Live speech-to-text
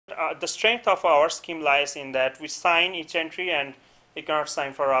the strength of our scheme lies in that we sign each entry and you cannot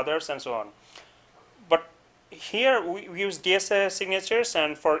sign for others and so on. But here we use DSS signatures,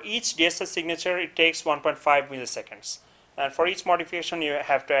 and for each DSS signature it takes 1.5 milliseconds. And for each modification you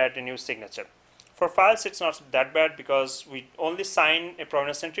have to add a new signature. For files it's not that bad because we only sign a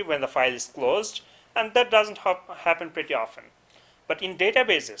provenance entry when the file is closed, and that doesn't happen pretty often. But in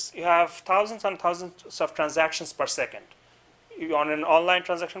databases you have thousands and thousands of transactions per second. On an online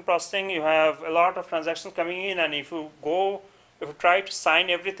transaction processing you have a lot of transactions coming in, and if you try to sign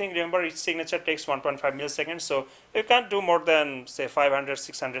everything, remember each signature takes 1.5 milliseconds, so you can't do more than say 500,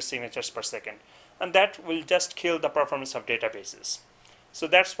 600 signatures per second. And that will just kill the performance of databases. So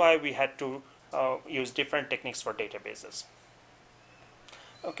that's why we had to use different techniques for databases.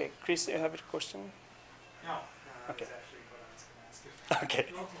 Okay, Chris, you have a question? No, okay. That's actually what I was going to ask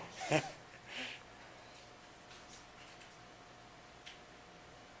you. Okay.